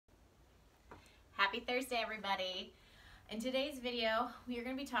Happy Thursday, everybody. In today's video, we are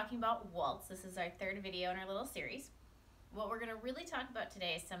going to be talking about waltz. This is our third video in our little series. What we're going to really talk about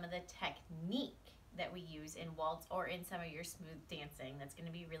today is some of the technique that we use in waltz or in some of your smooth dancing. That's going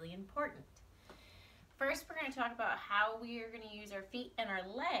to be really important. First, we're going to talk about how we are going to use our feet and our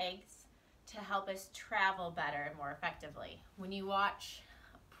legs to help us travel better and more effectively. When you watch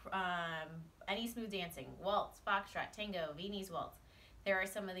any smooth dancing, waltz, foxtrot, tango, Viennese waltz, there are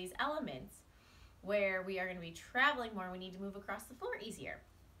some of these elements where we are going to be traveling more. We need to move across the floor easier.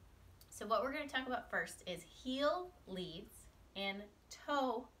 So what we're going to talk about first is heel leads and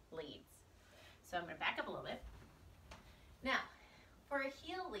toe leads. So I'm going to back up a little bit. Now, for a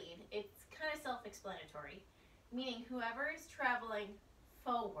heel lead, it's kind of self-explanatory, meaning whoever is traveling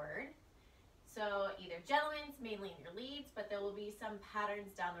forward, so either gentlemen's, mainly in your leads, but there will be some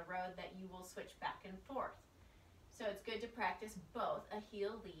patterns down the road that you will switch back and forth. So it's good to practice both a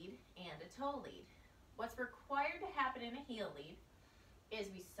heel lead and a toe lead. What's required to happen in a heel lead is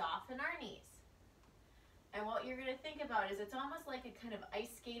we soften our knees. And what you're going to think about is it's almost like a kind of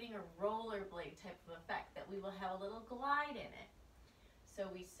ice skating or rollerblade type of effect, that we will have a little glide in it. So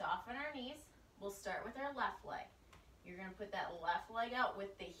we soften our knees. We'll start with our left leg. You're going to put that left leg out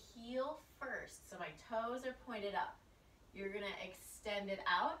with the heel first. So my toes are pointed up. You're going to extend it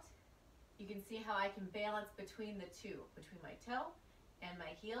out. You can see how I can balance between the two, between my toe and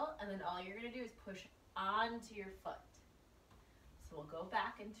my heel, and then all you're going to do is push onto your foot. So we'll go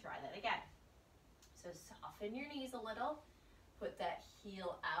back and try that again. So soften your knees a little, put that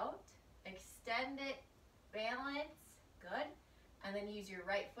heel out, extend it, balance, good, and then use your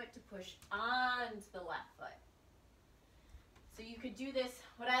right foot to push onto the left foot. So you could do this.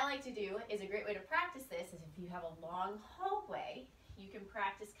 What I like to do is a great way to practice this is if you have a long hallway, you can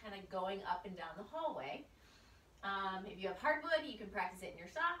practice kind of going up and down the hallway. If you have hardwood, you can practice it in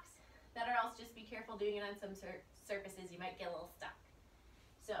your socks. That, or else just be careful doing it on some surfaces. You might get a little stuck.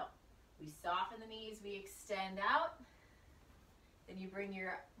 So we soften the knees, we extend out, then you bring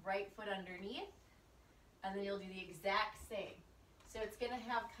your right foot underneath, and then you'll do the exact same. So it's going to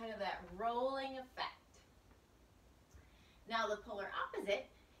have kind of that rolling effect. Now the polar opposite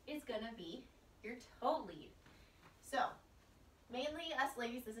is going to be your toe lead. So mainly us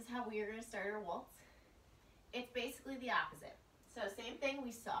ladies, this is how we are going to start our waltz. It's basically the opposite. So same thing,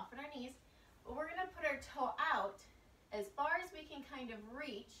 we soften our knees, but we're going to put our toe out as far as we can kind of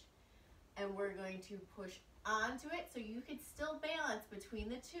reach, and we're going to push onto it so you could still balance between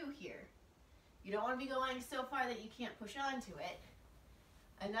the two here. You don't want to be going so far that you can't push onto it.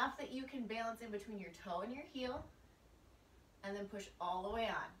 Enough that you can balance in between your toe and your heel, and then push all the way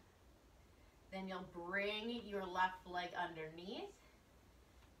on. Then you'll bring your left leg underneath,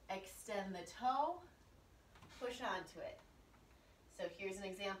 extend the toe, push onto it. So here's an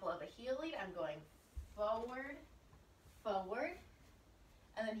example of a heel lead. I'm going forward, forward,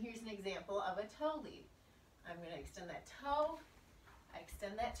 and then here's an example of a toe lead. I'm going to extend that toe,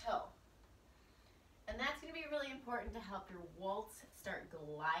 extend that toe. And that's going to be really important to help your waltz start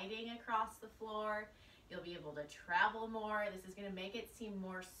gliding across the floor. You'll be able to travel more. This is going to make it seem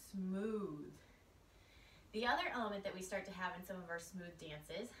more smooth. The other element that we start to have in some of our smooth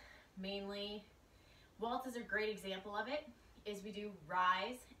dances, mainly waltz is a great example of it, is we do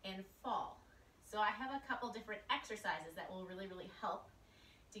rise and fall. So I have a couple different exercises that will really, really help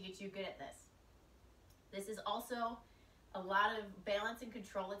to get you good at this. This is also a lot of balance and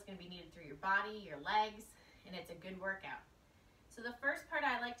control that's going to be needed through your body, your legs, and it's a good workout. So the first part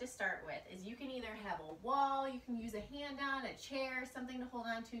I like to start with is you can either have a wall, you can use a hand on, a chair, something to hold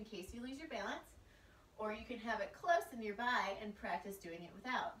on to in case you lose your balance, or you can have it close and nearby and practice doing it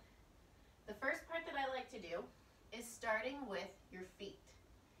without. The first part that I like to do is starting with your feet.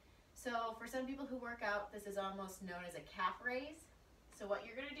 So for some people who work out, this is almost known as a calf raise. So what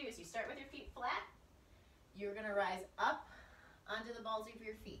you're going to do is you start with your feet flat, you're going to rise up onto the balls of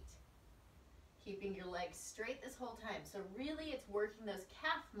your feet, keeping your legs straight this whole time. So really it's working those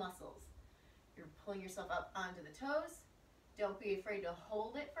calf muscles. You're pulling yourself up onto the toes. Don't be afraid to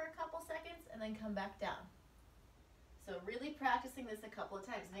hold it for a couple seconds and then come back down. So really practicing this a couple of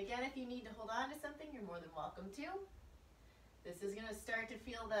times. And again, if you need to hold on to something, you're more than welcome to. This is going to start to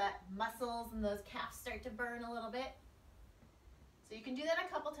feel that muscles and those calves start to burn a little bit. So you can do that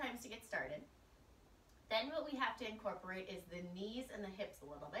a couple times to get started. Then what we have to incorporate is the knees and the hips a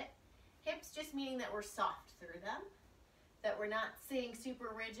little bit. Hips just meaning that we're soft through them, that we're not staying super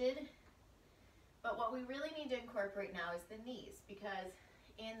rigid. But what we really need to incorporate now is the knees, because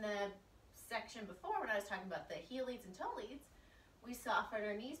in the section before when I was talking about the heel leads and toe leads, we soften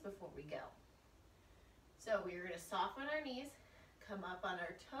our knees before we go. So we're going to soften our knees, come up on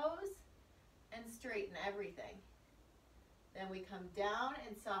our toes, and straighten everything. Then we come down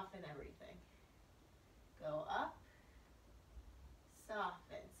and soften everything. Go up,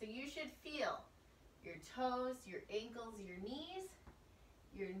 soften. So you should feel your toes, your ankles, your knees,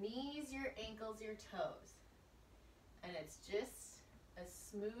 your ankles, your toes. And it's just a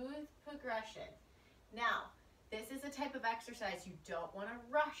smooth progression. Now, this is a type of exercise you don't want to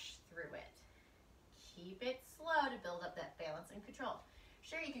rush through it. Keep it slow to build up that balance and control.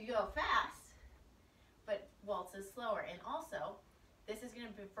 Sure, you could go fast, but waltz is slower. And also, this is going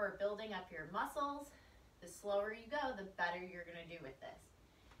to be for building up your muscles. The slower you go, the better you're going to do with this.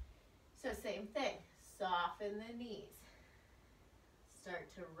 So same thing, soften the knees. Start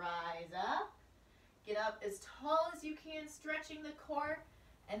to rise up. Get up as tall as you can, stretching the core,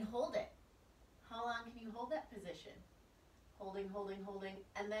 and hold it. How long can you hold that position? Holding, holding, holding,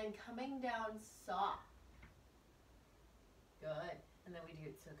 and then coming down soft. Good. And then we do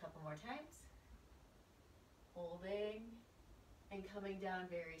it a couple more times. Holding and coming down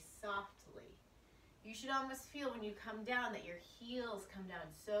very softly. You should almost feel when you come down that your heels come down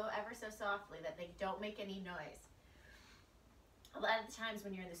ever so softly, that they don't make any noise. A lot of the times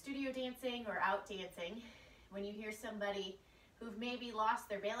when you're in the studio dancing or out dancing, when you hear somebody who've maybe lost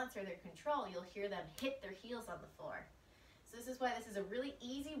their balance or their control, you'll hear them hit their heels on the floor. So this is why this is a really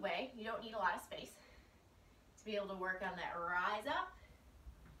easy way, you don't need a lot of space, to be able to work on that rise up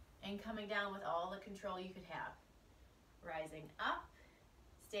and coming down with all the control you could have. Rising up,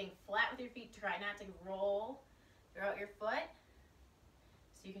 staying flat with your feet, try not to roll throughout your foot,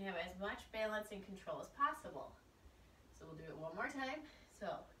 so you can have as much balance and control as possible. So we'll do it one more time. So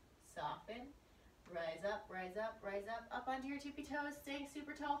soften, rise up, rise up, rise up onto your tippy toes, staying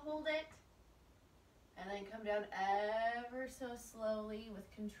super tall, hold it, and then come down ever so slowly with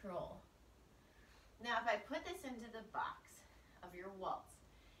control. Now if I put this into the box of your waltz,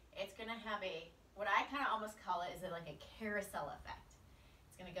 it's going to have what I kind of almost call it is like a carousel effect.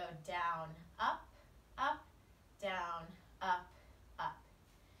 It's going to go down, up, up, down, up, up.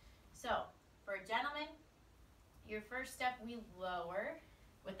 So for a gentleman, your first step, we lower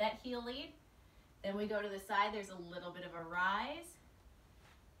with that heel lead. Then we go to the side, there's a little bit of a rise.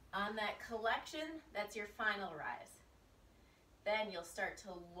 On that collection, that's your final rise. Then you'll start to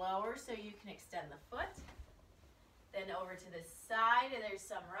lower so you can extend the foot. Then over to the side, and there's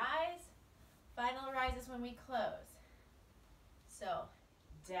some rise. Final rise is when we close. So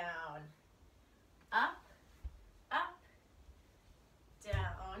down, up, up,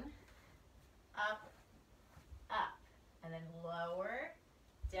 down, up, up, and then lower,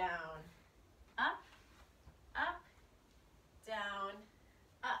 down, up, up, down,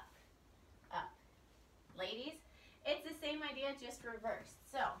 up, up. Ladies, it's the same idea, just reversed.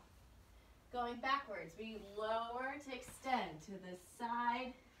 So going backwards, we lower to extend to the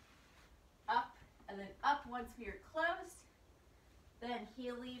side, up, and then up once we are closed. Then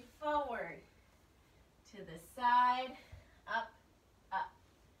heel lead forward to the side, up, up,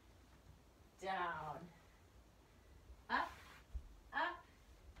 down, up, up,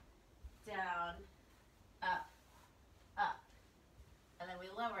 down, up, up, and then we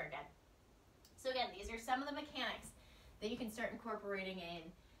lower again. So again, these are some of the mechanics that you can start incorporating in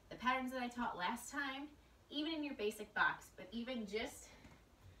the patterns that I taught last time, even in your basic box, but even just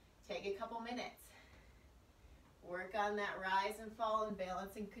take a couple minutes. Work on that rise and fall and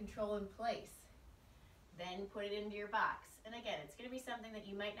balance and control in place. Then put it into your box. And again, it's going to be something that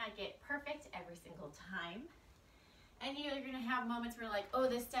you might not get perfect every single time. And you're going to have moments where like, oh,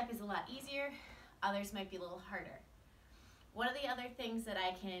 this step is a lot easier. Others might be a little harder. One of the other things that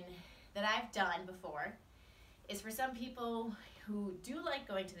I've done before is for some people who do like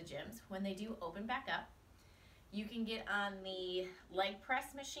going to the gyms, when they do open back up, you can get on the leg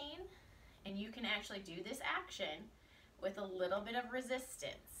press machine and you can actually do this action with a little bit of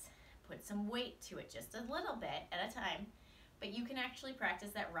resistance. Put some weight to it, just a little bit at a time, but you can actually practice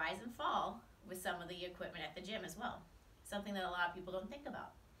that rise and fall with some of the equipment at the gym as well. Something that a lot of people don't think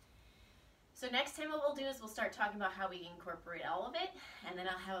about. So next time what we'll do is we'll start talking about how we incorporate all of it, and then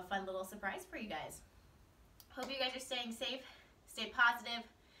I'll have a fun little surprise for you guys. Hope you guys are staying safe, stay positive.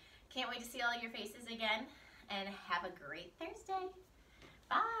 Can't wait to see all your faces again, and have a great Thursday.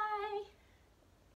 Bye.